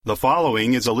The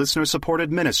following is a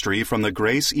listener-supported ministry from the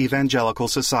Grace Evangelical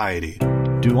Society.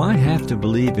 Do I have to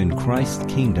believe in Christ's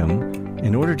kingdom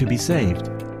in order to be saved?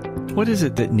 What is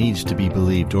it that needs to be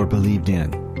believed or believed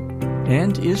in?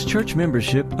 And is church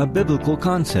membership a biblical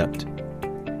concept?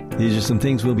 These are some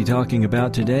things we'll be talking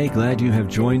about today. Glad you have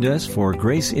joined us for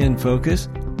Grace in Focus.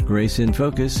 Grace in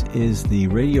Focus is the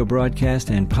radio broadcast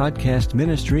and podcast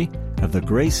ministry of the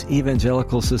Grace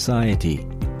Evangelical Society.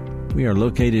 We are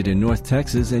located in North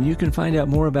Texas, and you can find out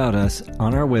more about us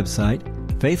on our website,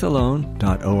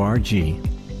 faithalone.org.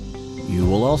 You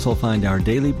will also find our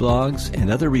daily blogs and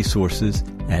other resources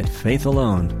at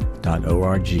faithalone.org.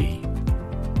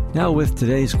 Now with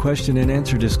today's question and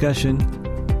answer discussion,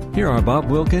 here are Bob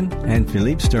Wilkin and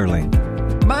Philippe Sterling.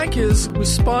 Mike is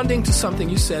responding to something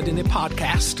you said in a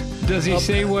podcast. Does he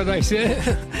say what I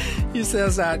said? He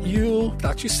says that you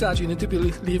said you need to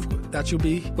believe that you'll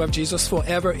be with Jesus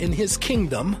forever in his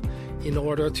kingdom in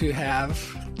order to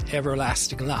have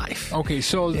everlasting life. Okay,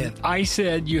 so I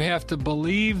said you have to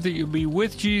believe that you'll be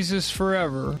with Jesus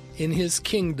forever. In his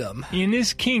kingdom. In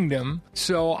his kingdom.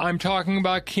 So I'm talking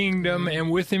about kingdom and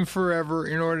with him forever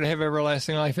in order to have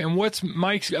everlasting life. And what's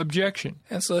Mike's objection?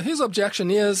 And so his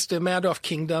objection is the matter of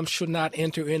kingdom should not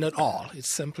enter in at all. It's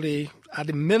simply, at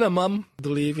the minimum,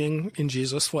 believing in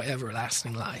Jesus for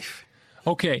everlasting life.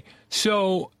 Okay,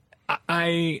 so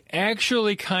I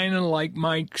actually kind of like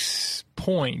Mike's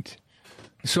point.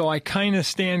 So I kind of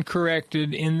stand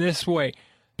corrected in this way.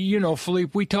 You know,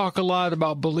 Philippe, we talk a lot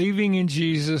about believing in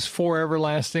Jesus for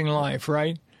everlasting life,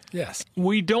 right? Yes.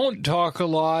 We don't talk a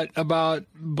lot about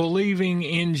believing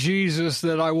in Jesus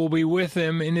that I will be with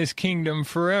him in his kingdom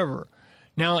forever.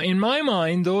 Now, in my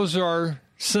mind, those are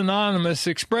synonymous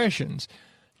expressions.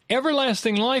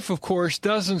 Everlasting life, of course,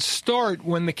 doesn't start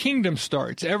when the kingdom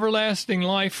starts. Everlasting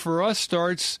life for us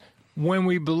starts when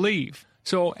we believe.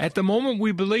 So at the moment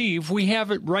we believe, we have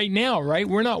it right now, right?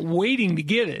 We're not waiting to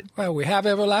get it. Well, we have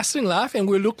everlasting life, and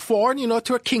we look forward,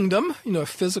 to a kingdom, a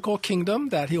physical kingdom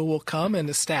that he will come and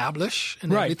establish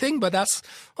and everything. But that's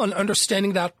an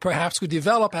understanding that perhaps we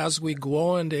develop as we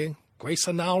grow in the grace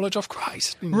and knowledge of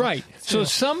Christ. Right. So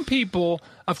some people,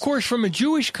 of course, from a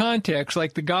Jewish context,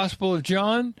 like the Gospel of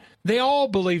John, they all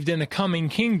believed in a coming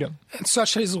kingdom. And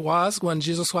such as it was when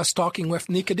Jesus was talking with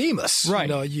Nicodemus.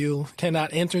 Right. You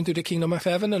cannot enter into the kingdom of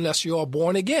heaven unless you are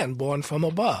born again, born from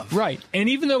above. Right. And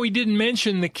even though he didn't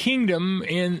mention the kingdom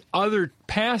in other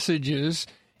passages,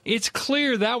 it's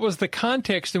clear that was the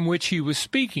context in which he was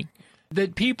speaking.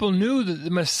 That people knew that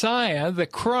the Messiah, the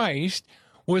Christ,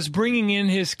 was bringing in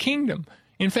his kingdom.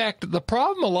 In fact, the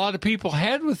problem a lot of people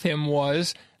had with him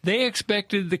was they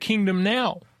expected the kingdom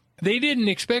now. They didn't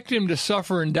expect him to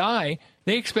suffer and die.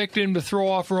 They expected him to throw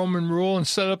off Roman rule and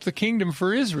set up the kingdom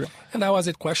for Israel. And that was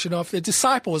a question of the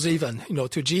disciples even,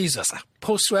 to Jesus.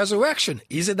 Post-resurrection,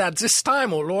 is it at this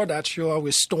time, O Lord, that you are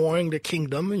restoring the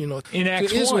kingdom, in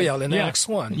to Israel in Acts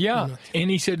 1? Yeah, and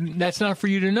he said, that's not for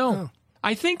you to know. Oh.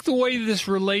 I think the way this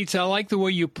relates, I like the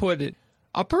way you put it.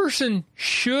 A person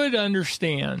should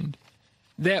understand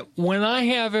that when I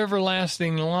have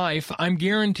everlasting life, I'm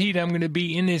guaranteed I'm going to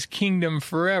be in his kingdom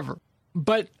forever.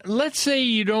 But let's say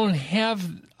you don't have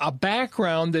a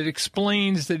background that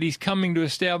explains that he's coming to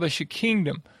establish a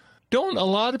kingdom. Don't a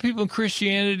lot of people in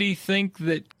Christianity think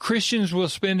that Christians will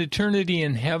spend eternity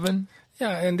in heaven?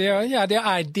 Yeah, and their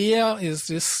idea is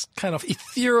this kind of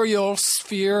ethereal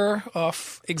sphere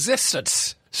of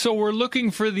existence. So we're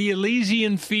looking for the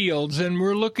Elysian fields, and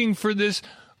we're looking for this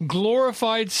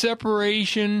glorified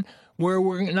separation where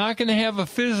we're not going to have a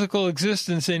physical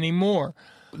existence anymore.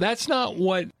 That's not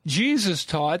what Jesus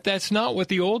taught. That's not what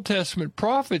the Old Testament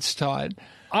prophets taught.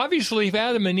 Obviously, if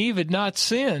Adam and Eve had not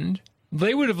sinned,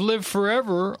 they would have lived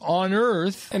forever on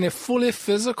earth. In a fully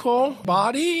physical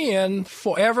body and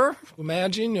forever.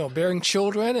 Imagine, bearing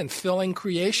children and filling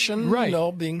creation,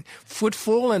 right. Being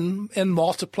fruitful and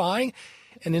multiplying.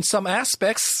 And in some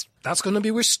aspects, that's going to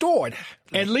be restored.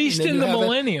 At least in the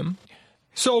millennium.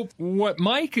 So what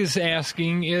Mike is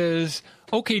asking is,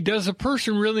 okay, does a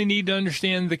person really need to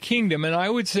understand the kingdom? And I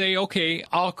would say, okay,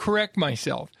 I'll correct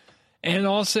myself. And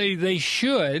I'll say they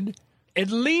should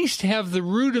at least have the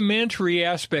rudimentary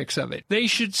aspects of it. They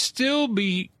should still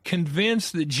be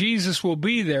convinced that Jesus will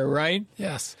be there, right?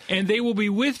 Yes. And they will be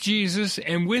with Jesus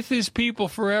and with his people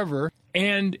forever.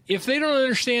 And if they don't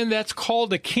understand that's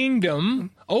called a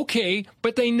kingdom, okay,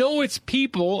 but they know it's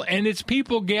people and it's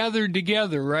people gathered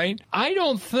together, right? I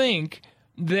don't think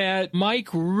that Mike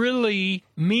really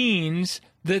means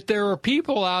that there are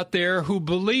people out there who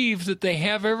believe that they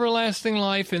have everlasting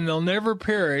life and they'll never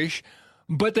perish,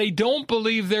 but they don't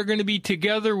believe they're going to be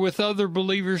together with other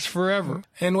believers forever.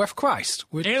 And with Christ.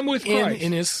 And with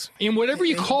Christ. In whatever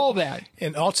you call that.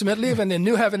 And ultimately, even the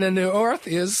new heaven and new earth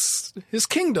is his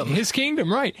kingdom. His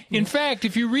kingdom, right. In fact,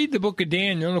 if you read the book of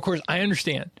Daniel, and of course, I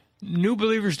understand, new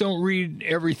believers don't read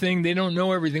everything, they don't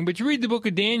know everything, but you read the book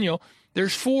of Daniel,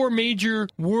 there's 4 major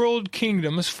world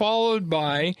kingdoms followed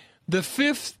by the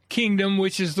 5th kingdom,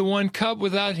 which is the one cut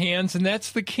without hands, and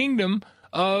that's the kingdom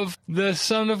of the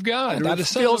Son of God. And that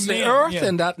fills the earth,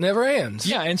 and that never ends.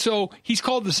 Yeah, and so he's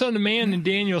called the Son of Man in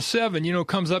Daniel 7,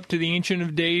 comes up to the Ancient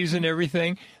of Days and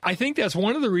everything. I think that's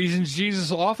one of the reasons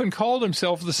Jesus often called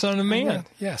himself the Son of Man.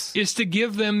 Yes. Is to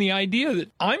give them the idea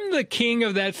that I'm the king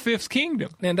of that 5th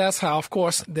kingdom. And that's how, of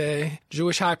course, the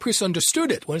Jewish high priest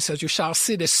understood it. When he says, you shall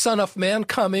see the Son of Man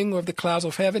coming with the clouds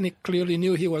of heaven, he clearly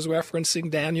knew he was referencing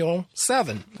Daniel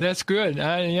 7. That's good.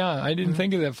 I didn't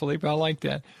think of that, Philippe. I like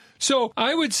that. So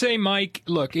I would say, Mike,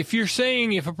 look, if you're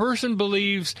saying if a person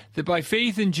believes that by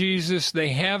faith in Jesus they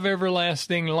have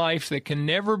everlasting life that can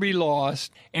never be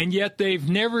lost, and yet they've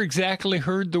never exactly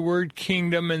heard the word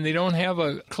kingdom and they don't have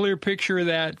a clear picture of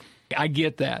that, I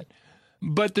get that.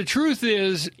 But the truth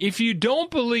is, if you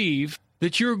don't believe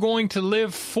that you're going to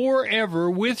live forever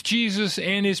with Jesus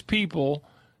and his people,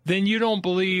 then you don't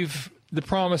believe the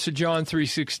promise of John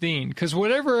 3:16. Because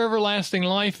whatever everlasting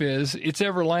life is, it's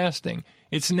everlasting.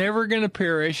 It's never going to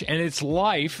perish, and it's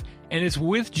life, and it's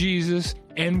with Jesus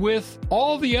and with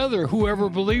all the other whoever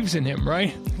believes in him,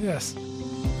 right? Yes.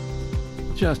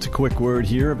 Just a quick word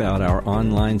here about our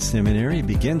online seminary. It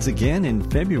begins again in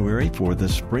February for the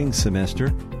spring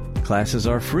semester. Classes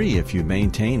are free if you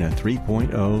maintain a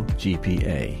 3.0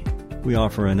 GPA. We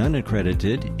offer an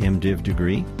unaccredited MDiv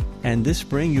degree, and this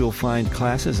spring you'll find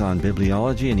classes on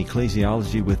bibliology and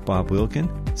ecclesiology with Bob Wilkin,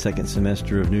 second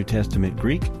semester of New Testament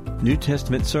Greek, New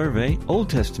Testament Survey, Old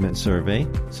Testament Survey,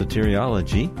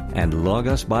 Soteriology, and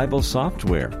Logos Bible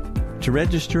software. To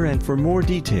register and for more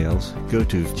details, go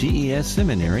to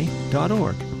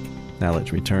gesseminary.org. Now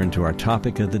let's return to our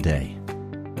topic of the day.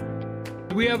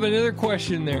 We have another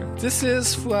question there. This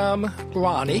is from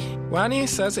Ronnie. Ronnie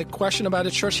says a question about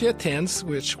a church he attends,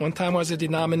 which one time was a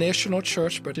denominational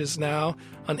church, but is now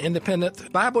an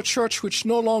independent Bible church, which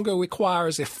no longer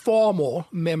requires a formal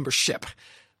membership.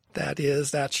 That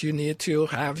is, that you need to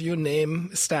have your name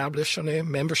established on a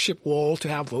membership roll to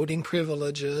have voting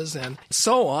privileges and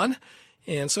so on.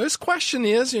 And so his question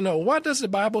is, what does the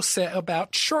Bible say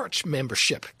about church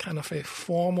membership? Kind of a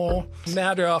formal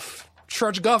matter of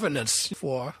church governance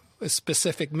for a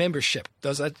specific membership.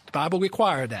 Does the Bible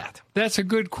require that? That's a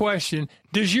good question.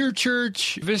 Does your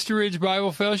church, Vista Ridge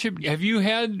Bible Fellowship, have you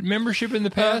had membership in the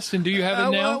past, and do you have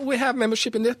it now? Well, we have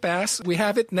membership in the past. We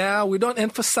have it now. We don't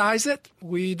emphasize it.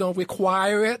 We don't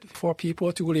require it for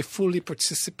people to really fully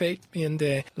participate in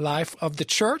the life of the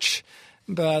church.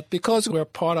 But because we're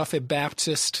part of a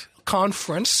Baptist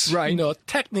conference, right.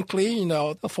 Technically,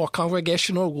 for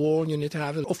congregational rule, you need to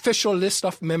have an official list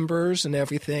of members and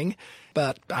everything.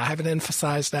 But I haven't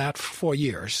emphasized that for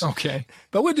years. Okay.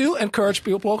 But we do encourage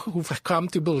people who've come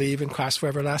to believe in Christ for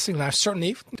everlasting life,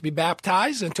 certainly to be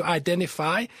baptized and to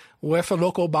identify with a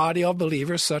local body of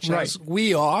believers such as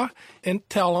we are, and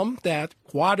tell them that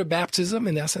water baptism,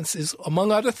 in essence, is, among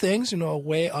other things, a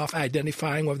way of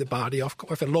identifying with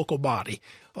with a local body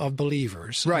of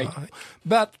believers. Right.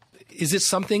 But is it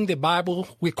something the Bible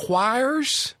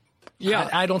requires? Yeah.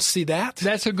 I don't see that.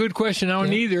 That's a good question. I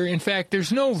don't either. In fact,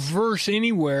 there's no verse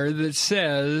anywhere that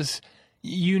says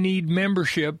you need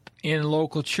membership in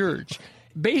local church.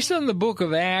 Based on the book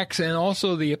of Acts and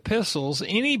also the epistles,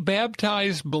 any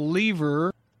baptized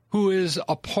believer who is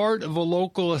a part of a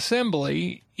local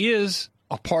assembly is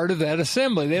a part of that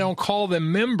assembly. They don't call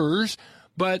them members,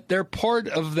 but they're part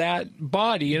of that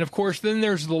body. And, of course, then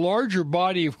there's the larger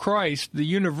body of Christ, the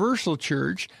universal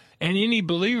church, and any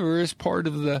believer is part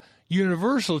of the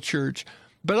universal church.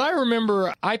 But I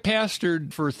remember I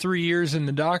pastored for 3 years in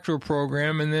the doctoral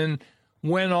program and then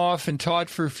went off and taught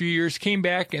for a few years, came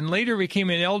back, and later became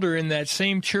an elder in that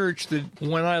same church that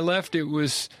when I left it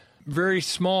was very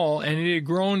small, and it had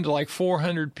grown to like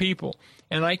 400 people.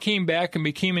 And I came back and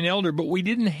became an elder, but we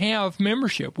didn't have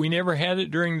membership. We never had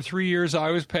it during the 3 years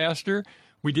I was pastor.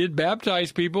 We did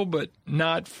baptize people, but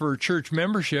not for church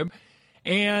membership.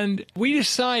 And we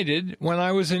decided when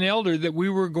I was an elder that we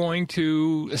were going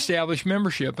to establish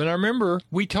membership. And I remember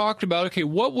we talked about, okay,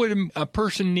 what would a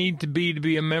person need to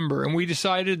be a member? And we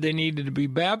decided they needed to be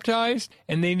baptized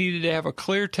and they needed to have a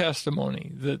clear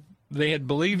testimony that they had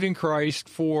believed in Christ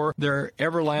for their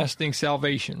everlasting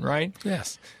salvation, right?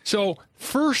 Yes. So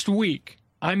first week,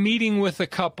 I'm meeting with a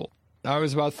couple. I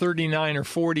was about 39 or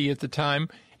 40 at the time.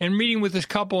 and meeting with this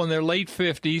couple in their late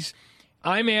 50s.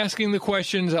 I'm asking the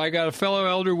questions. I got a fellow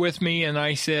elder with me, and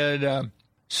I said,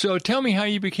 so tell me how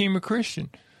you became a Christian.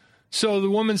 So the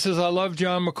woman says, I love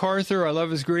John MacArthur. I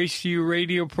love his Grace to You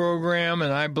radio program,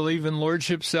 and I believe in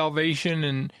Lordship salvation.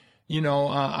 And,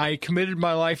 I committed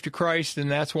my life to Christ,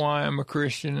 and that's why I'm a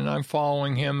Christian, and I'm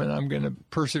following him, and I'm going to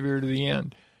persevere to the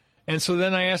end. And so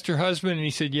then I asked her husband, and he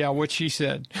said, yeah, what she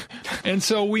said. And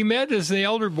so we met as the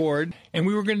elder board, and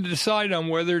we were going to decide on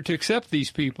whether to accept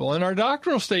these people. And our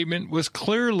doctrinal statement was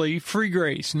clearly free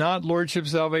grace, not Lordship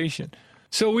salvation.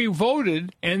 So we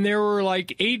voted, and there were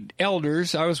like 8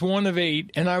 elders. I was one of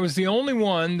 8, and I was the only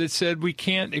one that said we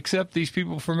can't accept these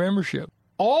people for membership.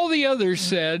 All the others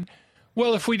said,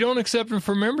 well, if we don't accept them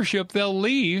for membership, they'll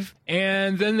leave,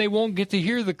 and then they won't get to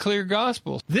hear the clear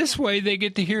gospel. This way, they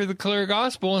get to hear the clear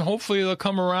gospel, and hopefully they'll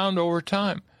come around over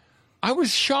time. I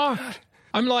was shocked.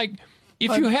 I'm like,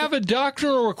 if you have a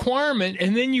doctrinal requirement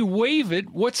and then you waive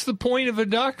it, what's the point of a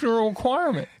doctrinal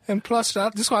requirement? And plus,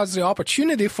 this was the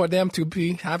opportunity for them to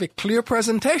have a clear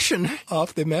presentation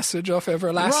of the message of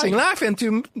everlasting life, and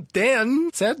to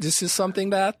then say, this is something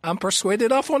that I'm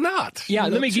persuaded of or not. Yeah,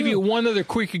 let me give you one other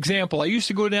quick example. I used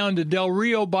to go down to Del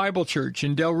Rio Bible Church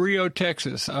in Del Rio,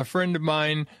 Texas. A friend of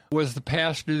mine was the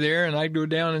pastor there, and I'd go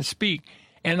down and speak.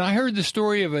 And I heard the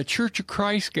story of a Church of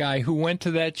Christ guy who went to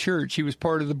that church. He was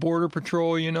part of the Border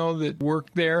Patrol, that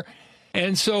worked there.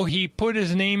 And so he put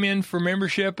his name in for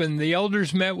membership, and the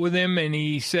elders met with him, and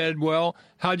he said, well,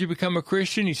 how'd you become a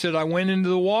Christian? He said, I went into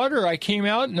the water, I came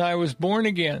out, and I was born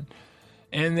again.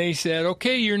 And they said,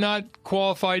 okay, you're not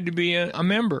qualified to be a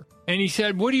member. And he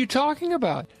said, what are you talking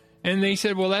about? And they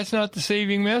said, well, that's not the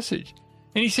saving message.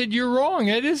 And he said, you're wrong,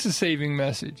 that is the saving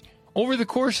message. Over the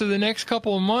course of the next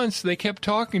couple of months, they kept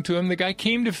talking to him. The guy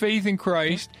came to faith in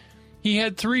Christ. He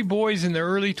had 3 boys in their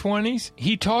early 20s.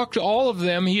 He talked to all of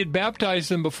them. He had baptized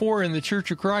them before in the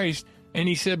Church of Christ. And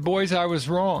he said, boys, I was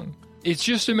wrong. It's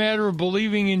just a matter of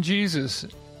believing in Jesus.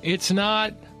 It's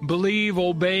not believe,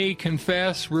 obey,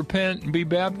 confess, repent, and be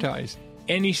baptized.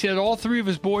 And he said all 3 of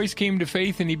his boys came to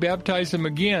faith, and he baptized them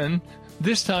again,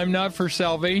 this time not for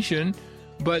salvation,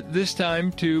 but this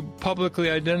time to publicly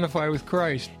identify with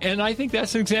Christ. And I think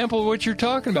that's an example of what you're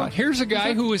talking about. Here's a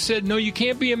guy who has said, no, you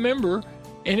can't be a member,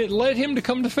 and it led him to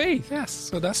come to faith. Yes,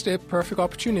 so that's the perfect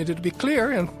opportunity to be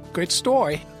clear, and great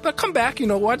story. But come back,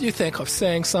 what do you think of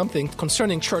saying something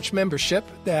concerning church membership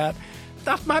that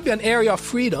might be an area of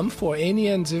freedom for any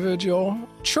individual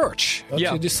church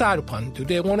to decide upon? Do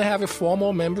they want to have a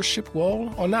formal membership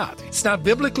role or not? It's not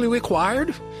biblically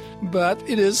required, but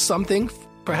it is something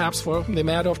perhaps for the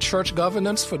matter of church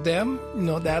governance for them,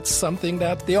 that's something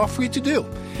that they are free to do.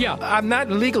 Yeah. I'm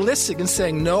not legalistic in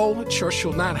saying no, church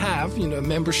should not have, a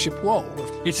membership role.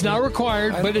 It's not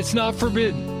required, but it's not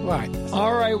forbidden. Right.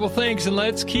 All right, well, thanks, and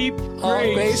let's keep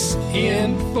Grace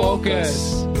in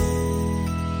focus.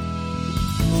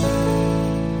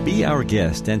 Be our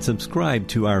guest and subscribe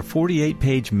to our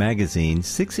 48-page magazine,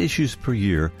 6 issues per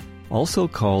year, also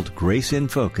called Grace in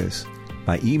Focus,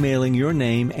 by emailing your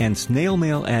name and snail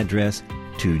mail address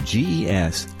to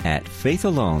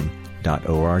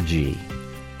ges@faithalone.org.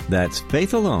 That's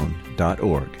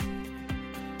faithalone.org.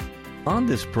 On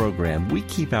this program, we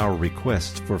keep our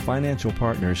requests for financial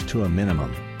partners to a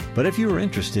minimum. But if you are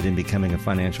interested in becoming a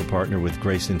financial partner with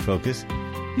Grace in Focus,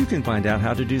 you can find out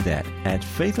how to do that at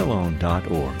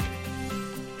faithalone.org.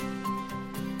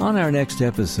 On our next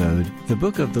episode, the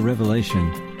book of the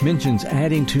Revelation mentions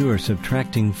adding to or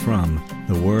subtracting from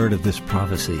the word of this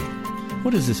prophecy.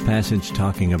 What is this passage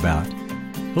talking about?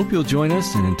 Hope you'll join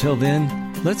us, and until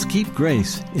then, let's keep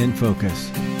grace in focus.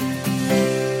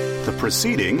 The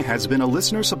proceeding has been a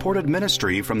listener-supported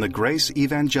ministry from the Grace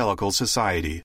Evangelical Society.